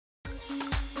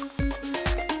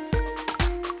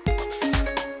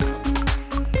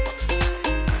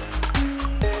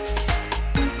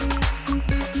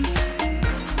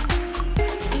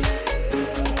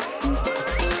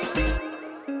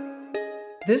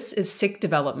This is Sick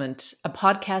Development, a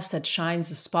podcast that shines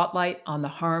the spotlight on the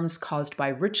harms caused by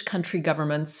rich country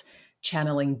governments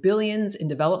channeling billions in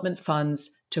development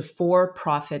funds to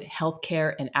for-profit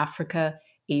healthcare in Africa,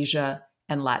 Asia,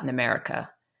 and Latin America.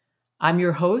 I'm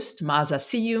your host, Maaza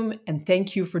Siyum, and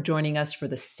thank you for joining us for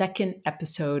the second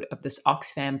episode of this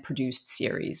Oxfam-produced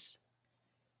series.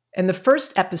 In the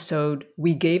first episode,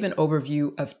 we gave an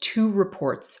overview of two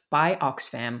reports by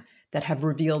Oxfam that have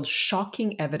revealed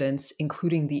shocking evidence,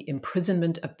 including the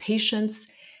imprisonment of patients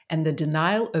and the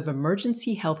denial of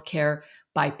emergency healthcare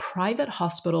by private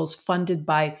hospitals funded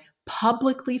by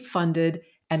publicly funded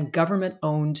and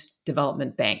government-owned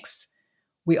development banks.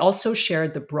 We also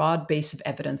shared the broad base of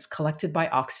evidence collected by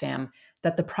Oxfam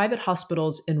that the private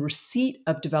hospitals in receipt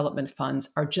of development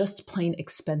funds are just plain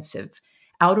expensive,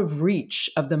 out of reach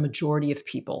of the majority of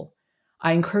people.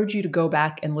 I encourage you to go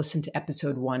back and listen to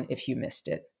episode 1 if you missed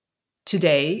it.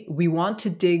 Today, we want to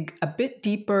dig a bit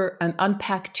deeper and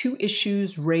unpack two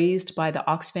issues raised by the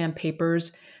Oxfam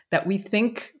papers that we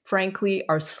think, frankly,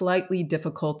 are slightly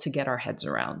difficult to get our heads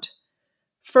around.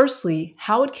 Firstly,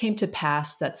 how it came to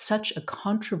pass that such a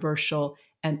controversial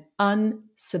and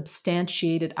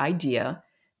unsubstantiated idea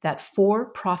that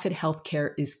for-profit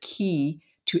healthcare is key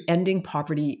to ending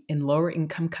poverty in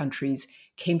lower-income countries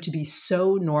came to be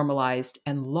so normalized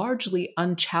and largely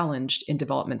unchallenged in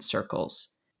development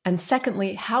circles. And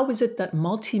secondly, how is it that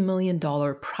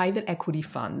multi-million-dollar private equity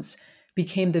funds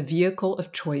became the vehicle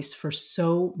of choice for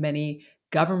so many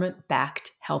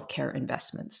government-backed healthcare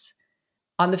investments?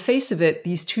 On the face of it,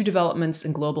 these two developments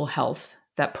in global health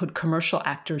that put commercial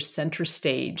actors center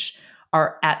stage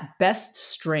are at best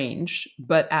strange,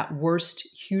 but at worst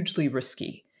hugely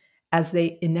risky, as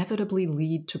they inevitably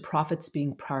lead to profits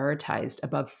being prioritized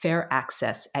above fair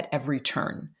access at every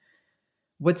turn.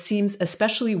 What seems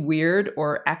especially weird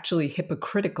or actually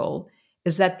hypocritical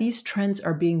is that these trends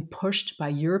are being pushed by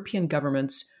European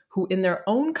governments who in their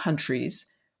own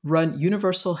countries run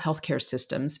universal healthcare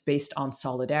systems based on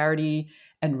solidarity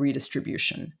and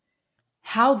redistribution.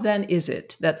 How then is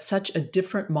it that such a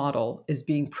different model is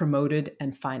being promoted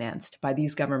and financed by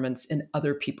these governments in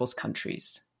other people's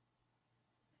countries?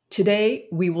 Today,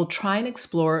 we will try and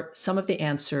explore some of the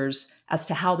answers as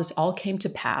to how this all came to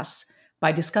pass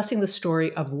by discussing the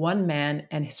story of one man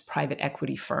and his private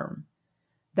equity firm.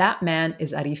 That man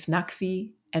is Arif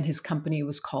Naqvi, and his company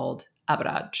was called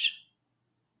Abraj.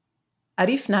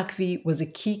 Arif Naqvi was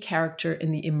a key character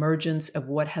in the emergence of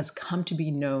what has come to be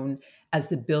known as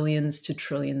the billions to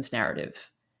trillions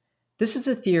narrative. This is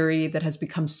a theory that has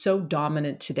become so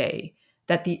dominant today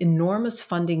that the enormous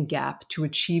funding gap to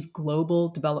achieve global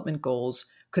development goals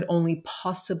could only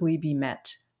possibly be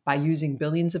met by using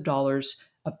billions of dollars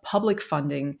of public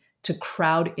funding to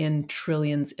crowd in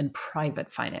trillions in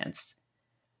private finance.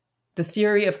 The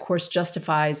theory, of course,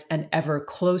 justifies an ever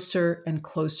closer and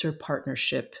closer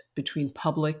partnership between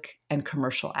public and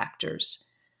commercial actors.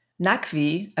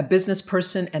 Naqvi, a business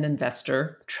person and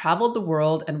investor, traveled the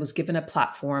world and was given a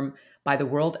platform by the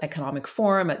World Economic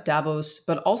Forum at Davos,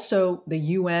 but also the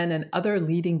UN and other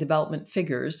leading development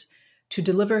figures to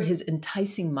deliver his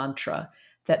enticing mantra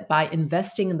that by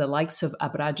investing in the likes of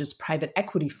Abraj's private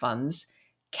equity funds,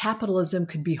 capitalism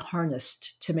could be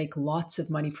harnessed to make lots of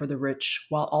money for the rich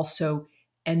while also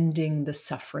ending the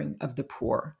suffering of the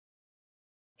poor.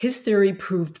 His theory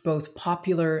proved both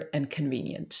popular and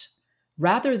convenient.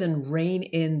 Rather than rein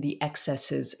in the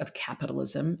excesses of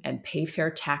capitalism and pay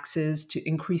fair taxes to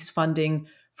increase funding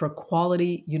for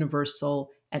quality,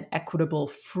 universal, and equitable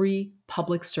free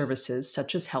public services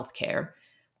such as healthcare,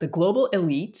 the global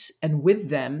elite, and with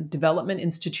them, development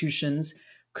institutions,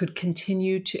 could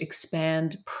continue to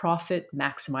expand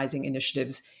profit-maximizing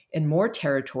initiatives in more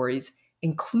territories,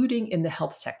 including in the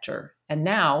health sector, and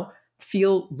now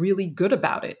feel really good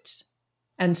about it.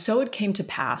 And so it came to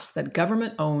pass that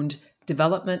government-owned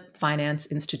development finance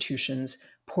institutions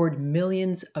poured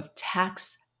millions of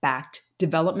tax-backed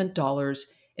development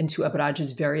dollars into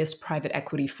Abraj's various private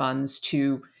equity funds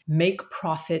to make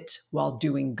profit while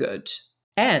doing good.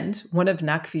 And one of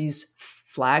Naqvi's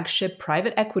flagship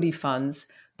private equity funds,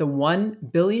 the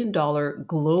 $1 billion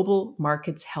Global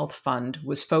Markets Health Fund,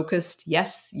 was focused,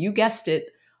 yes, you guessed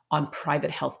it, on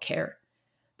private healthcare.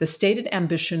 The stated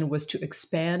ambition was to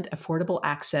expand affordable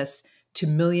access to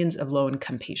millions of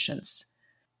low-income patients.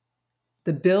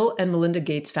 The Bill and Melinda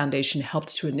Gates Foundation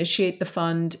helped to initiate the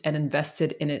fund and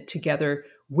invested in it together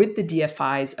with the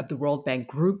DFIs of the World Bank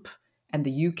Group and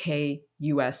the UK,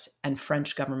 US, and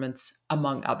French governments,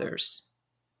 among others.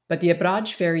 But the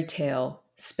Abraj fairy tale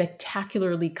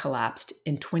spectacularly collapsed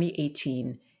in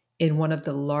 2018 in one of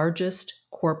the largest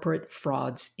corporate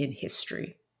frauds in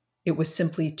history. It was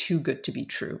simply too good to be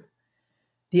true.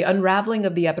 The unraveling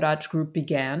of the Abraj Group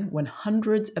began when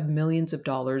hundreds of millions of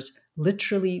dollars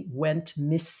literally went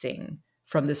missing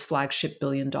from this flagship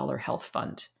billion-dollar health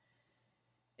fund.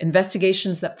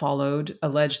 Investigations that followed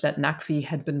alleged that Naqvi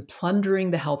had been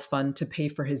plundering the health fund to pay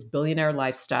for his billionaire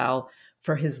lifestyle,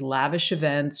 for his lavish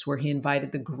events where he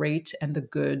invited the great and the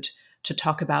good to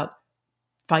talk about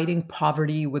fighting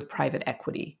poverty with private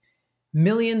equity.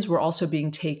 Millions were also being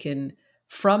taken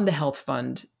from the health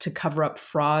fund to cover up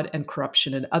fraud and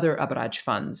corruption in other Abraj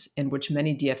funds, in which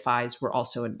many DFIs were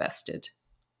also invested.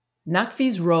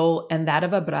 Naqvi's role and that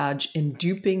of Abraj in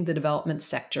duping the development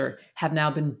sector have now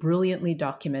been brilliantly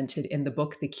documented in the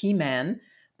book The Key Man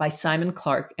by Simon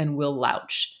Clarke and Will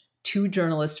Lauch, two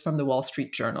journalists from the Wall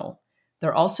Street Journal.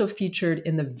 They're also featured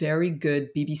in the very good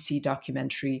BBC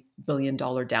documentary Billion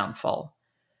Dollar Downfall.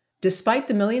 Despite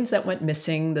the millions that went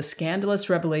missing, the scandalous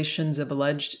revelations of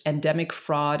alleged endemic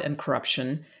fraud and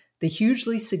corruption, the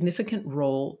hugely significant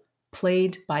role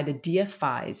played by the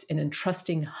DFIs in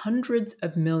entrusting hundreds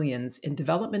of millions in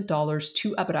development dollars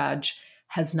to Abraj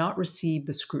has not received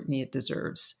the scrutiny it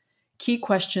deserves. Key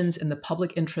questions in the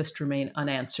public interest remain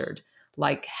unanswered,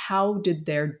 like how did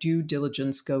their due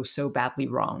diligence go so badly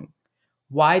wrong?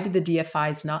 Why did the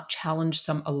DFIs not challenge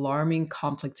some alarming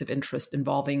conflicts of interest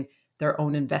involving their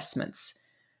own investments?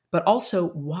 But also,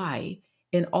 why,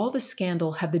 in all the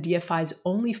scandal, have the DFIs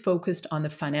only focused on the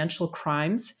financial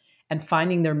crimes and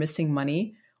finding their missing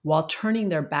money while turning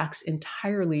their backs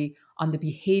entirely on the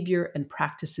behavior and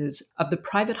practices of the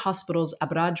private hospitals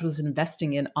Abraj was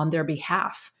investing in on their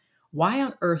behalf? Why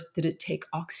on earth did it take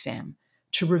Oxfam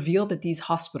to reveal that these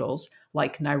hospitals,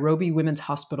 like Nairobi Women's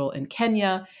Hospital in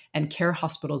Kenya and care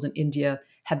hospitals in India,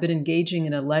 have been engaging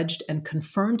in alleged and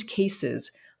confirmed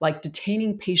cases like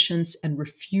detaining patients and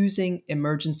refusing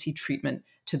emergency treatment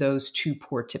to those too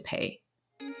poor to pay?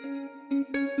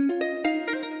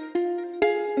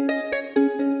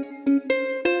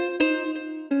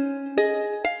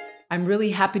 I'm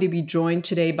really happy to be joined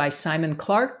today by Simon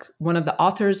Clarke, one of the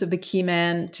authors of The Key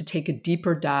Man, to take a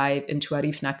deeper dive into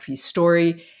Arif Naqvi's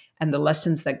story and the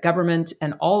lessons that government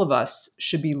and all of us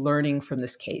should be learning from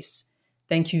this case.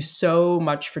 Thank you so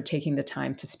much for taking the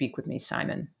time to speak with me,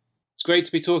 Simon. It's great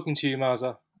to be talking to you,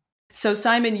 Maza. So,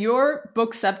 Simon, your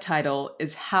book subtitle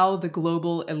is How the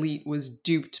Global Elite Was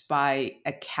Duped by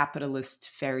a Capitalist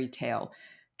Fairy Tale.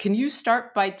 Can you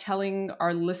start by telling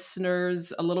our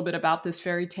listeners a little bit about this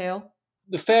fairy tale?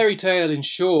 The fairy tale, in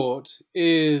short,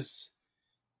 is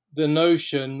the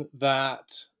notion that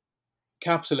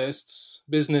capitalists,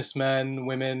 businessmen,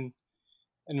 women,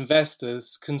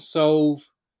 investors can solve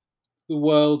the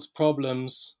world's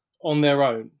problems on their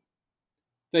own.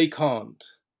 They can't.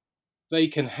 They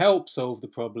can help solve the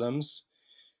problems,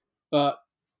 but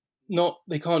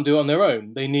they can't do it on their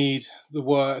own. They need the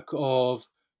work of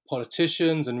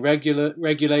politicians and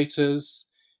regulators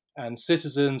and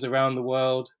citizens around the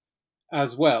world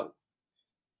as well.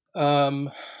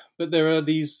 But there are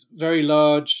these very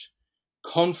large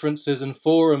conferences and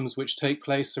forums which take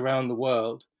place around the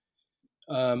world.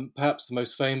 Perhaps the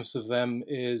most famous of them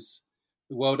is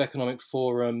the World Economic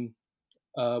Forum,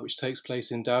 which takes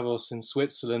place in Davos in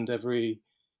Switzerland every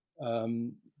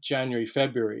January,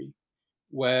 February,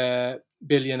 where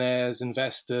billionaires,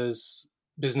 investors,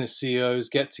 business CEOs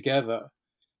get together.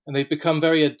 And they've become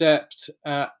very adept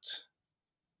at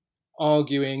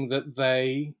arguing that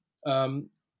they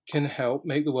can help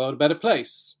make the world a better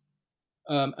place.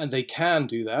 And they can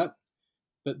do that,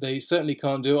 but they certainly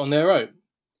can't do it on their own.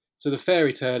 So the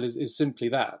fairy tale is simply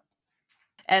that.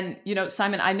 And,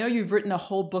 Simon, I know you've written a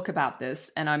whole book about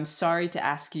this, and I'm sorry to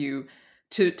ask you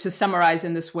to summarize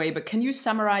in this way, but can you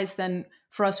summarize then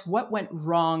for us what went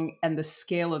wrong and the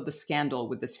scale of the scandal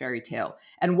with this fairy tale?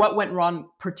 And what went wrong,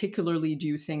 particularly, do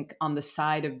you think, on the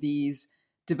side of these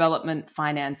development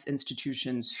finance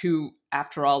institutions who,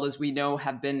 after all, as we know,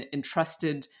 have been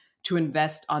entrusted to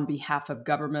invest on behalf of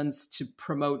governments to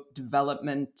promote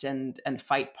development and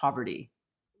fight poverty?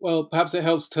 Well, perhaps it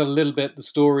helps to tell a little bit the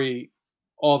story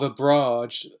of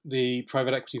Abraj, the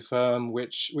private equity firm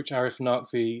which Arif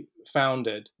Naqvi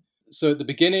founded. So at the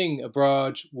beginning,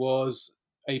 Abraj was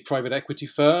a private equity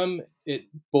firm. It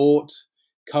bought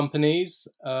companies,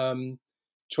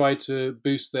 tried to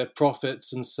boost their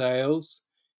profits and sales,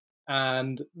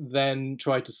 and then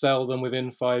tried to sell them within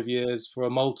 5 years for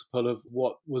a multiple of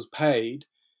what was paid,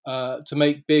 to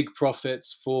make big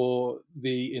profits for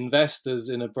the investors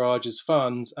in Abraj's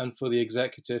funds and for the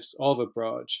executives of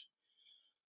Abraj.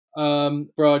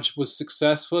 Abraj was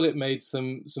successful. It made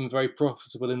some very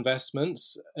profitable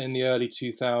investments in the early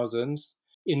 2000s.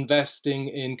 investing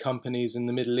in companies in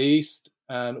the Middle East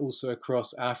and also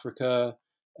across Africa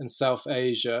and South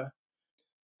Asia.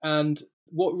 And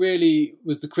what really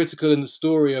was the critical in the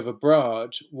story of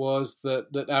Abraj was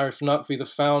that Arif Naqvi, the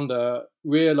founder,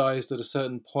 realized at a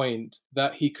certain point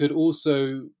that he could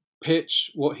also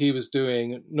pitch what he was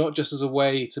doing, not just as a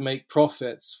way to make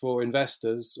profits for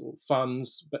investors or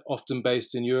funds, but often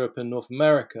based in Europe and North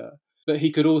America, but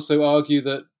he could also argue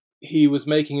that he was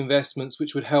making investments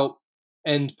which would help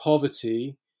end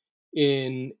poverty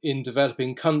in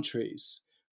developing countries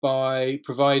by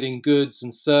providing goods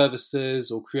and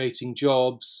services or creating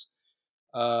jobs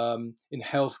in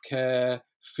healthcare,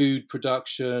 food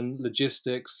production,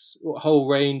 logistics, a whole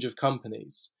range of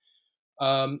companies.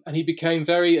 And he became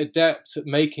very adept at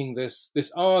making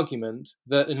this argument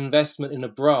that an investment in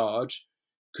Abraj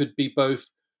could be both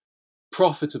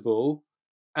profitable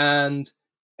and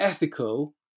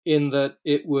ethical, in that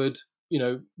it would,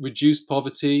 reduce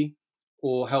poverty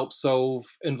or help solve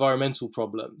environmental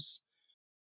problems.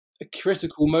 A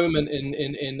critical moment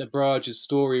in Abraj's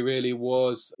story really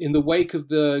was in the wake of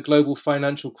the global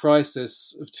financial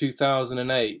crisis of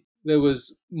 2008. There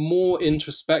was more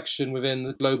introspection within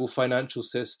the global financial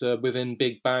system, within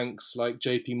big banks like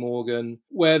JP Morgan,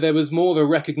 where there was more of a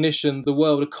recognition the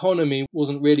world economy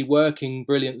wasn't really working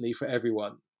brilliantly for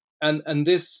everyone. And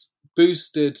this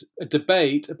boosted a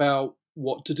debate about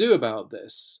what to do about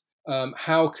this.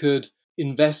 How could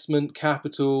investment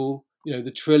capital,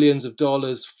 the trillions of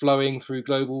dollars flowing through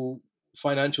global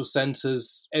financial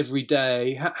centers every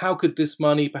day, how could this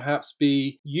money perhaps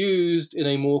be used in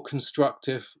a more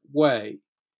constructive way?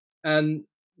 And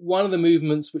one of the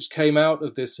movements which came out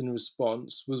of this in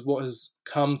response was what has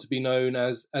come to be known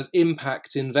as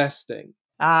impact investing.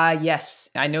 Yes.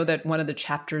 I know that one of the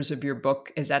chapters of your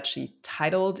book is actually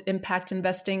titled Impact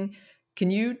Investing.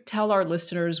 Can you tell our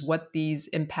listeners what these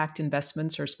impact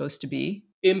investments are supposed to be?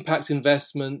 Impact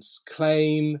investments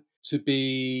claim to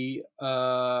be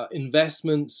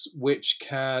investments which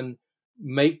can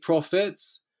make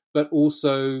profits, but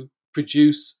also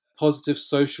produce positive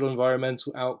social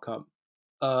environmental outcome.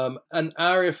 And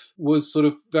Arif was sort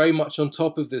of very much on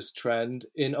top of this trend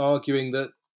in arguing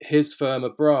that his firm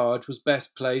Abraj was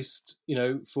best placed,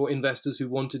 for investors who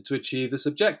wanted to achieve this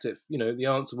objective. The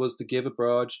answer was to give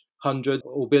Abraj hundreds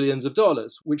or billions of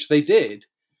dollars, which they did.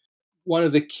 One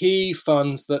of the key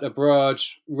funds that Abraj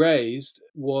raised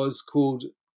was called $1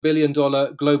 billion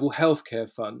Global Healthcare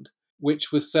Fund,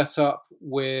 which was set up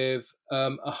with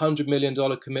 $100 million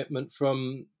commitment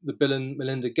from the Bill and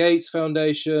Melinda Gates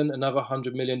Foundation, another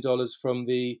 $100 million from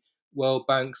the World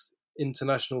Bank's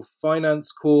International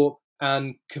Finance Corp,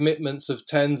 and commitments of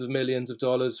tens of millions of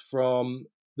dollars from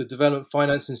the development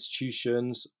finance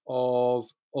institutions of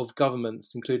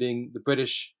governments, including the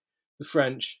British, the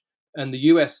French, and the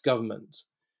US government.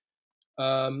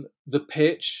 The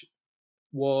pitch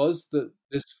was that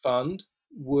this fund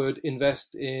would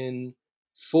invest in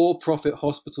for-profit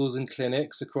hospitals and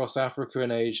clinics across Africa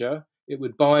and Asia. It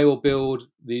would buy or build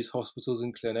these hospitals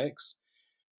and clinics.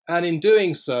 And in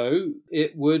doing so,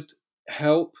 it would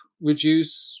help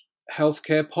reduce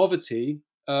healthcare poverty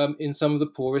in some of the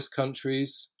poorest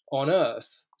countries on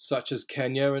earth, such as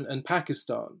Kenya and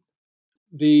Pakistan.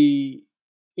 The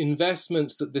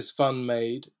investments that this fund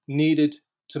made needed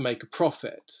to make a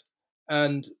profit.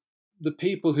 And the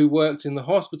people who worked in the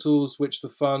hospitals which the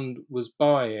fund was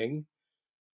buying,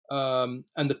 and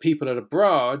the people at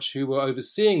Abraj who were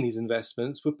overseeing these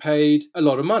investments, were paid a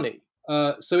lot of money.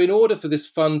 So in order for this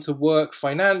fund to work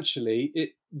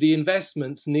financially, the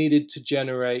investments needed to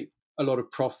generate a lot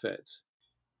of profit.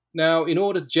 Now, in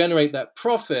order to generate that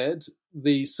profit,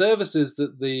 the services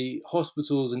that the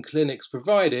hospitals and clinics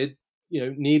provided,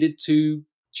 needed to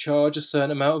charge a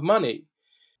certain amount of money.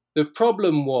 The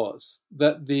problem was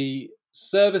that the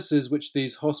services which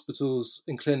these hospitals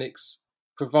and clinics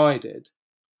provided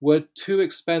were too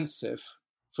expensive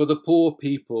for the poor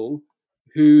people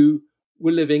who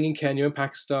were living in Kenya and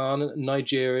Pakistan,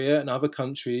 Nigeria, and other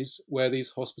countries where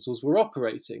these hospitals were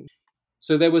operating.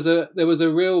 So there was a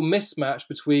real mismatch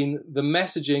between the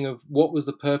messaging of what was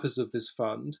the purpose of this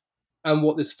fund and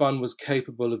what this fund was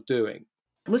capable of doing.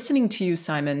 Listening to you,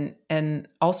 Simon, and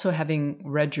also having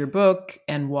read your book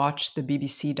and watched the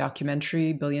BBC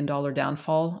documentary Billion Dollar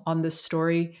Downfall on this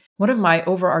story, one of my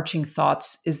overarching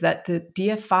thoughts is that the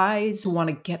DFIs want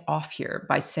to get off here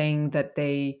by saying that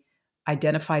they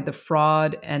identified the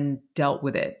fraud and dealt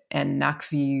with it, and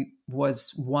Naqvi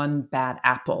was one bad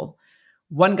apple.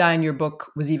 One guy in your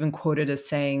book was even quoted as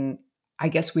saying, "I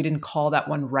guess we didn't call that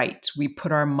one right. We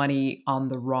put our money on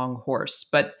the wrong horse."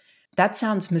 But that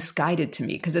sounds misguided to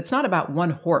me because it's not about one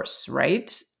horse, right?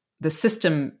 the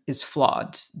system is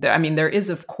flawed. I mean, there is,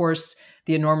 of course,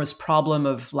 the enormous problem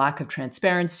of lack of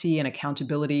transparency and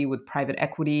accountability with private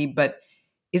equity, but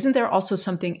isn't there also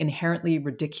something inherently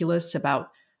ridiculous about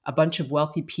a bunch of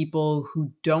wealthy people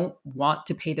who don't want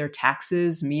to pay their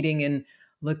taxes meeting in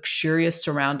luxurious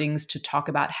surroundings to talk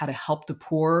about how to help the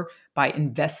poor by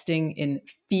investing in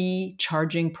fee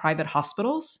charging private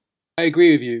hospitals? I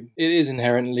agree with you. It is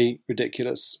inherently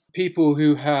ridiculous. People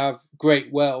who have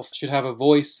great wealth should have a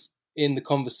voice in the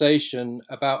conversation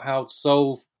about how to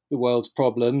solve the world's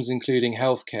problems, including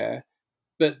healthcare,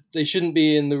 but they shouldn't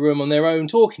be in the room on their own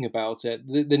talking about it.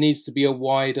 There needs to be a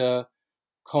wider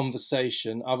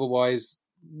conversation. Otherwise,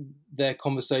 their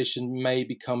conversation may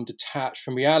become detached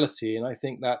from reality. And I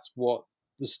think that's what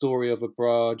the story of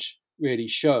Abraj really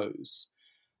shows.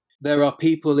 There are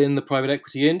people in the private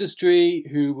equity industry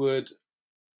who would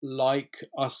like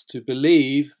us to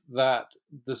believe that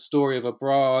the story of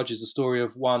Abraj is a story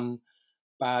of one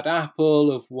bad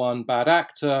apple, of one bad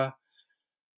actor.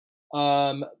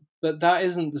 But that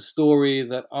isn't the story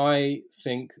that I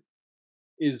think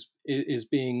is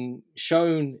being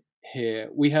shown here.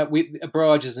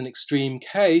 Abraj is an extreme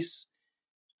case.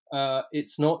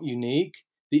 It's not unique.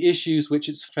 The issues which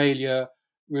its failure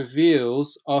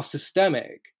reveals are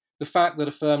systemic. The fact that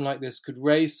a firm like this could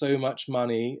raise so much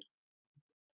money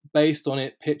based on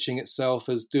it pitching itself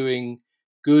as doing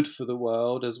good for the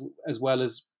world as well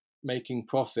as making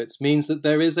profits means that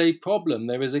there is a problem.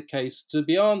 There is a case to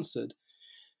be answered.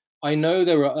 I know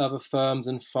there are other firms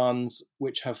and funds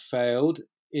which have failed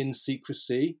in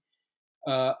secrecy,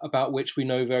 about which we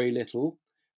know very little.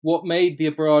 What made the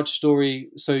Abraj story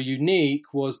so unique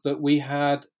was that we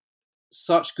had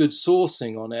such good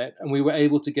sourcing on it, and we were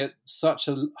able to get such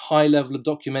a high level of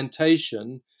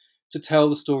documentation to tell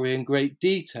the story in great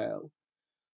detail.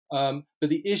 But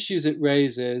the issues it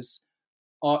raises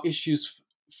are issues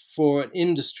for an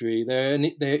industry.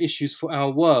 They're issues for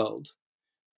our world.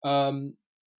 And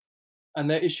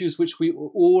they're issues which we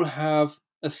all have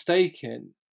a stake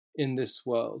in this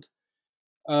world.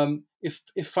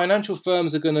 If financial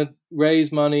firms are going to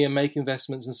raise money and make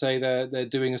investments and say they're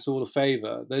doing us all a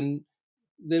favor,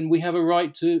 then we have a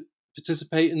right to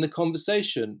participate in the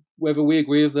conversation, whether we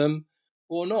agree with them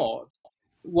or not.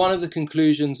 One of the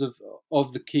conclusions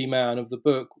of the key man of the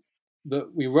book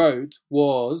that we wrote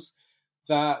was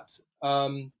that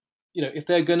if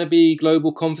there are going to be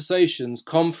global conversations,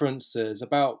 conferences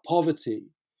about poverty,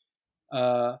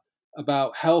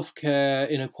 about healthcare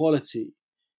inequality,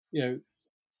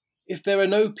 if there are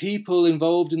no people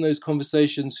involved in those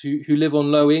conversations who live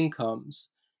on low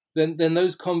incomes, then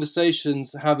those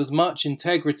conversations have as much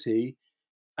integrity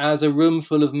as a room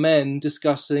full of men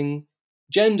discussing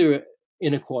gender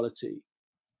inequality,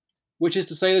 which is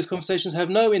to say those conversations have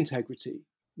no integrity.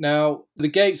 Now, the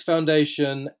Gates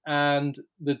Foundation and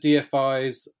the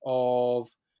DFIs of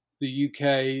the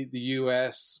UK, the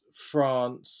US,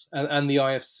 France, and the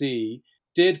IFC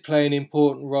did play an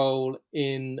important role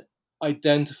in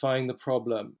identifying the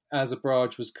problem as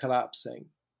Abraj was collapsing.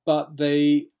 But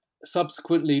they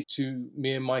subsequently, to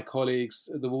me and my colleagues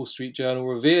at the Wall Street Journal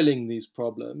revealing these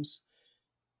problems,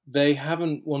 they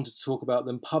haven't wanted to talk about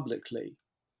them publicly.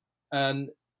 And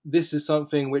this is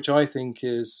something which I think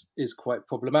is quite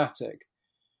problematic.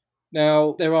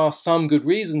 Now, there are some good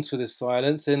reasons for this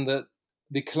silence, in that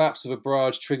the collapse of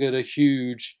Abraj triggered a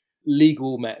huge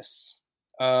legal mess.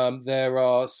 There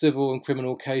are civil and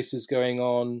criminal cases going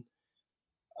on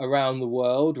around the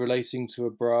world relating to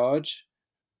Abraj.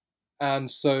 And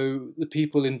so the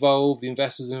people involved, the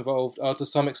investors involved, are to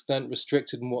some extent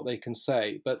restricted in what they can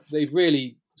say, but they've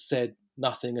really said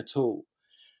nothing at all.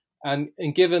 And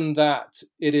given that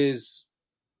it is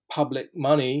public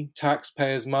money,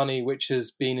 taxpayers' money, which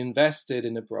has been invested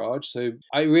in Abraj, so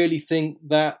I really think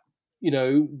that,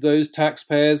 those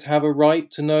taxpayers have a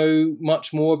right to know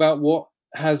much more about what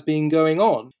has been going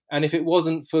on. And if it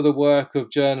wasn't for the work of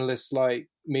journalists like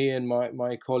me and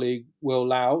my colleague Will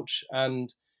Louch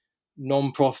and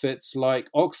non-profits like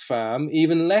Oxfam,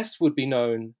 even less would be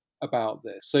known about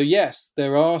this. So yes,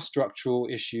 there are structural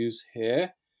issues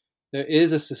here. There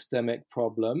is a systemic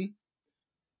problem.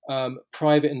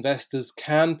 Private investors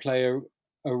can play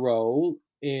a role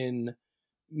in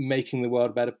making the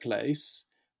world a better place.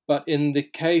 But in the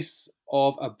case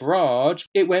of Abraj,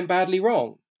 it went badly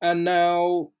wrong. And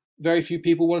now very few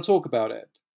people want to talk about it.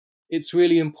 It's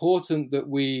really important that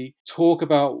we talk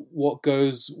about what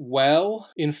goes well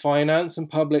in finance and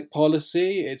public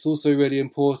policy. It's also really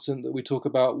important that we talk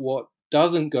about what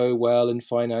doesn't go well in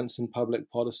finance and public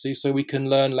policy so we can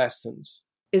learn lessons.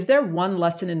 Is there one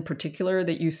lesson in particular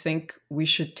that you think we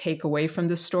should take away from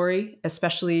this story,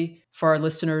 especially for our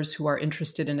listeners who are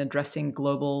interested in addressing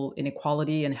global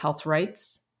inequality and health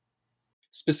rights?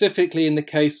 Specifically in the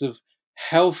case of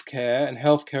healthcare and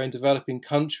healthcare in developing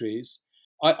countries,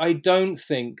 I don't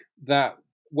think that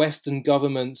Western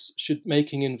governments should be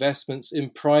making investments in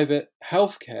private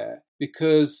healthcare,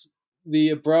 because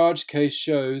the Abraj case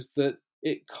shows that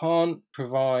it can't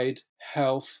provide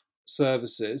health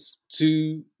services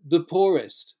to the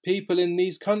poorest people in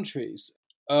these countries.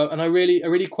 And I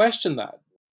really question that.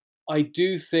 I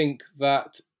do think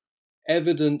that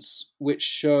evidence which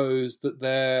shows that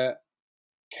there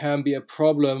can be a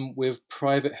problem with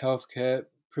private healthcare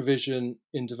provision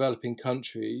in developing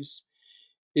countries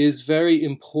is very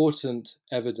important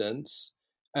evidence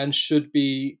and should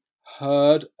be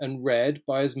heard and read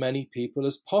by as many people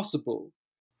as possible.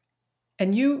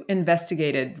 And you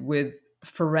investigated with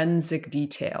forensic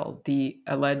detail the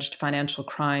alleged financial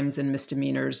crimes and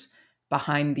misdemeanors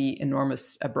behind the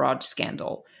enormous Abraj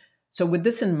scandal. So, with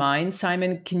this in mind,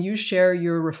 Simon, can you share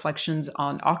your reflections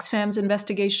on Oxfam's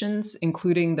investigations,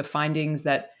 including the findings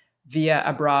that via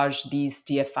Abraj, these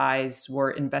DFIs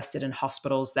were invested in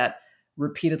hospitals that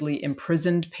repeatedly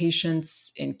imprisoned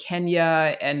patients in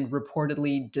Kenya and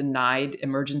reportedly denied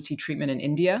emergency treatment in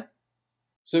India?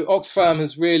 So Oxfam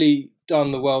has really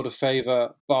done the world a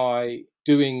favour by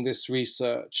doing this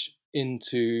research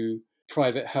into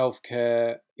private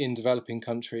healthcare in developing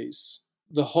countries.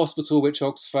 The hospital which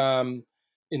Oxfam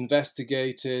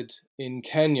investigated in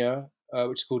Kenya,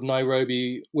 which is called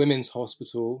Nairobi Women's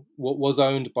Hospital, what was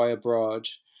owned by Abraj.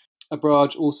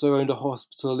 Abraj also owned a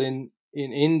hospital in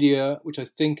India, which I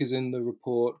think is in the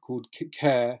report, called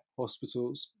Care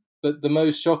Hospitals. But the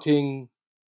most shocking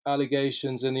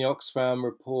allegations in the Oxfam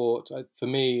report, for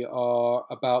me, are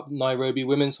about Nairobi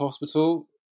Women's Hospital,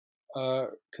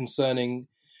 concerning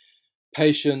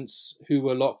patients who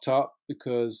were locked up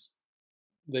because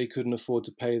they couldn't afford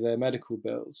to pay their medical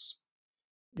bills.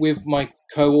 With my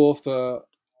co-author,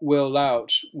 Will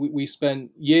Louch, we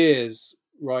spent years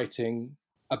writing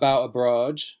about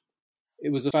Abraj.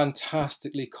 It was a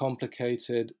fantastically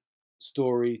complicated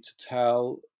story to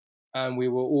tell, and we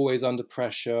were always under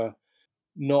pressure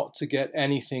not to get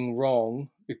anything wrong,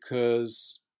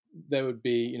 because there would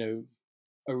be,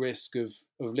 a risk of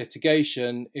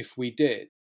litigation if we did.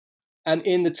 And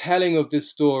in the telling of this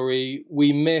story,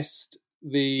 we missed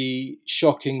the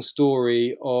shocking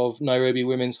story of Nairobi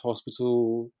Women's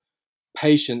Hospital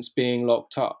patients being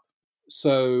locked up.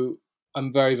 So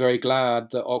I'm very, very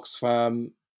glad that Oxfam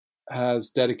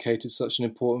has dedicated such an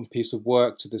important piece of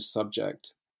work to this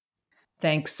subject.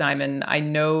 Thanks, Simon. I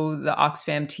know the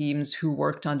Oxfam teams who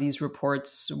worked on these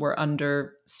reports were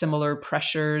under similar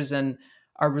pressures and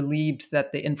are relieved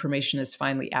that the information is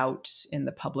finally out in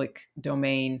the public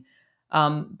domain.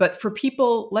 But for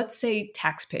people, let's say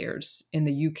taxpayers in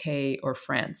the UK or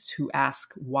France, who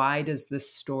ask, why does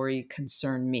this story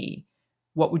concern me?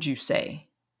 What would you say?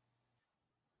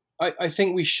 I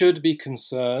think we should be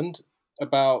concerned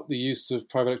about the use of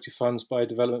private equity funds by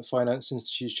development finance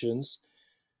institutions.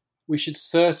 We should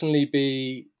certainly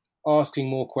be asking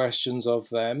more questions of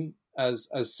them as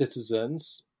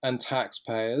citizens and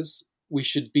taxpayers. We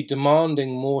should be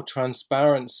demanding more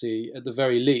transparency at the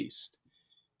very least,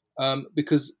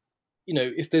 because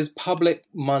if there's public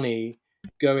money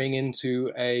going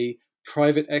into a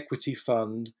private equity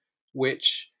fund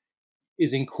which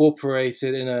is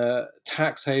incorporated in a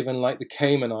tax haven like the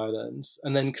Cayman Islands,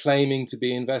 and then claiming to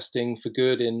be investing for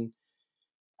good in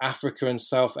Africa and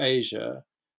South Asia,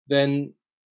 then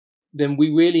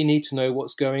we really need to know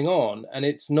what's going on. And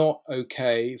it's not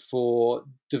okay for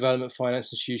development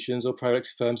finance institutions or private equity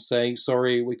firms saying,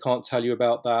 sorry, we can't tell you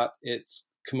about that. It's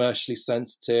commercially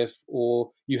sensitive,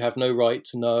 or you have no right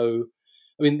to know.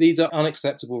 I mean, these are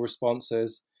unacceptable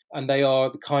responses, and they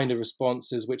are the kind of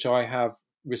responses which I have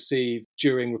received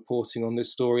during reporting on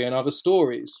this story and other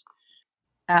stories.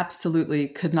 Absolutely,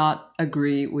 could not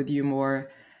agree with you more,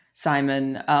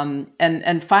 Simon.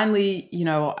 And finally,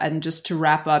 and just to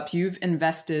wrap up, you've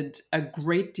invested a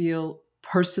great deal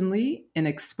personally in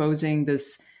exposing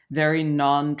this very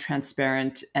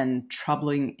non-transparent and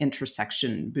troubling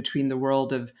intersection between the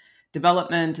world of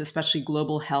development, especially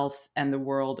global health, and the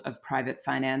world of private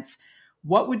finance.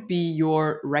 What would be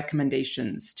your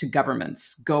recommendations to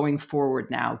governments going forward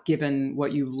now, given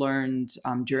what you've learned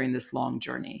during this long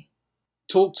journey?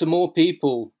 Talk to more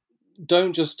people.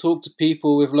 Don't just talk to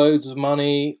people with loads of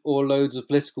money or loads of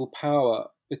political power,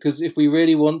 because if we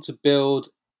really want to build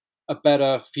a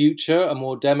better future, a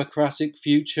more democratic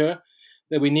future,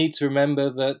 then we need to remember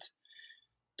that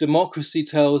democracy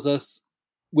tells us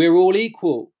we're all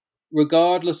equal.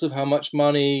 regardless of how much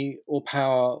money or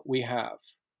power we have.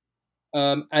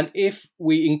 And if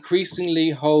we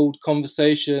increasingly hold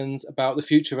conversations about the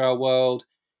future of our world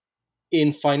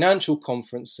in financial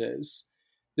conferences,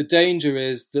 the danger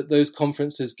is that those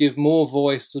conferences give more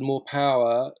voice and more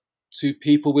power to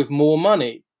people with more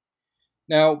money.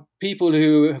 Now, people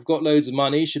who have got loads of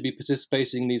money should be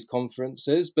participating in these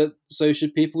conferences, but so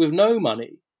should people with no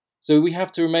money. So we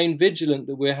have to remain vigilant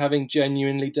that we're having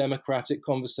genuinely democratic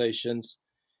conversations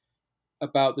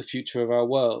about the future of our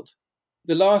world.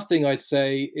 The last thing I'd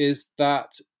say is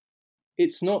that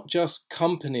it's not just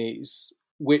companies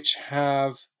which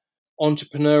have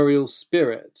entrepreneurial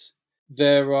spirit.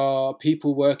 There are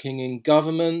people working in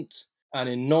government and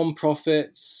in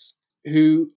non-profits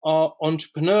who are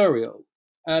entrepreneurial.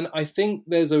 And I think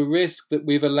there's a risk that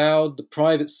we've allowed the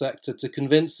private sector to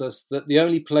convince us that the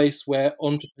only place where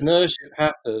entrepreneurship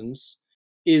happens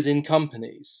is in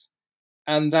companies.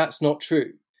 And that's not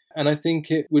true. And I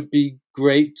think it would be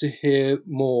great to hear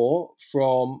more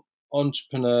from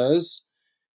entrepreneurs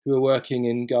who are working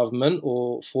in government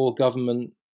or for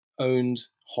government-owned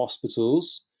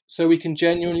hospitals, so we can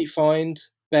genuinely find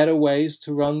better ways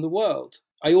to run the world.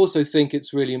 I also think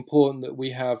it's really important that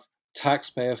we have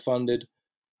taxpayer-funded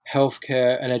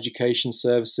healthcare and education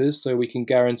services so we can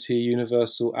guarantee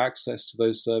universal access to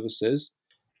those services.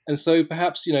 And so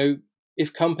perhaps,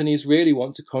 if companies really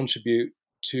want to contribute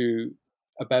to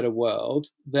a better world,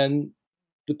 then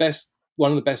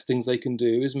one of the best things they can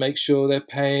do is make sure they're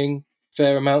paying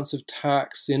fair amounts of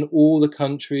tax in all the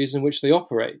countries in which they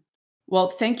operate. Well,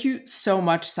 thank you so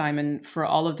much, Simon, for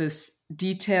all of this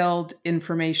detailed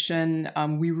information.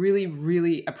 We really,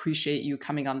 really appreciate you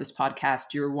coming on this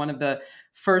podcast. You're one of the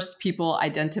first people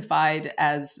identified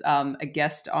as a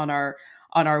guest on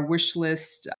our wish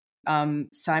list.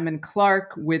 Simon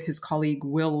Clark, with his colleague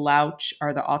Will Lauch,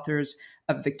 are the authors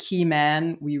of The Key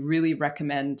Man. We really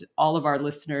recommend all of our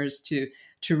listeners to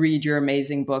read your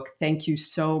amazing book. Thank you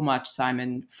so much,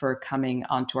 Simon, for coming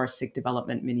onto our Sick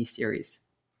Development mini-series.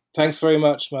 Thanks very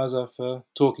much, Maza, for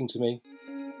talking to me.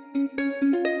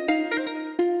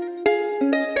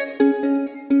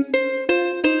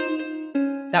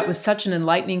 That was such an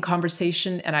enlightening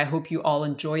conversation, and I hope you all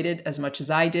enjoyed it as much as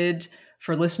I did.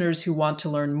 For listeners who want to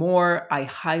learn more, I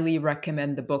highly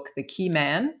recommend the book The Key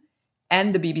Man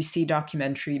and the BBC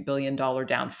documentary $1 Billion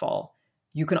Downfall.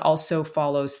 You can also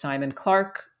follow Simon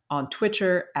Clark on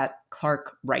Twitter at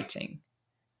Clark Writing.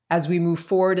 As we move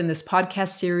forward in this podcast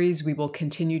series, we will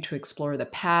continue to explore the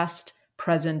past,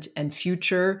 present, and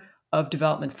future of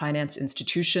development finance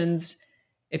institutions.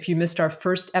 If you missed our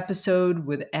first episode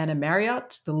with Anna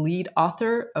Marriott, the lead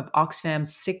author of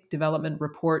Oxfam's Sick Development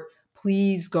Report,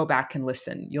 please go back and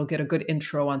listen. You'll get a good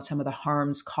intro on some of the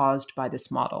harms caused by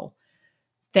this model.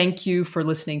 Thank you for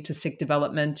listening to Sick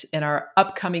Development. In our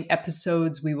upcoming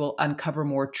episodes, we will uncover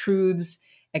more truths,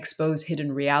 expose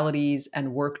hidden realities,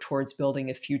 and work towards building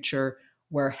a future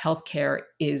where healthcare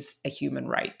is a human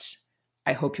right.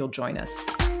 I hope you'll join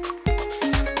us.